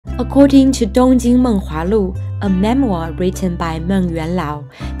According to Dongjing a memoir written by Meng Yuanlao,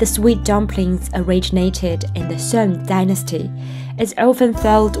 the sweet dumplings originated in the Song Dynasty. It's often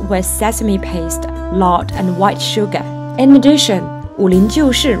filled with sesame paste, lard, and white sugar. In addition, 武林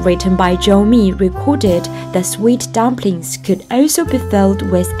旧事 written by Zhou Mi recorded that sweet dumplings could also be filled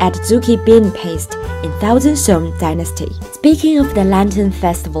with adzuki bean paste in Thousand Song Dynasty. Speaking of the Lantern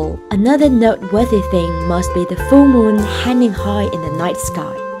Festival, another noteworthy thing must be the full moon hanging high in the night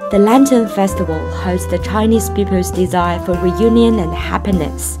sky. The Lantern Festival holds the Chinese people's desire for reunion and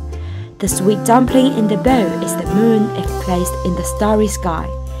happiness. The sweet dumpling in the bowl is the moon if placed in the starry sky.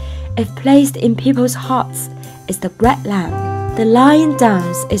 If placed in people's hearts, it's the great lamb. The lion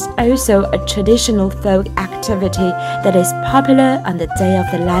dance is also a traditional folk activity that is popular on the day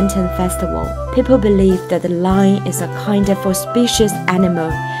of the Lantern Festival. People believe that the lion is a kind of auspicious animal,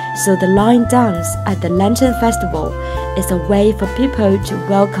 so the lion dance at the Lantern Festival is a way for people to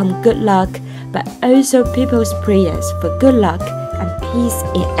welcome good luck, but also people's prayers for good luck and peace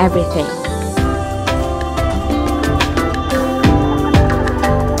in everything.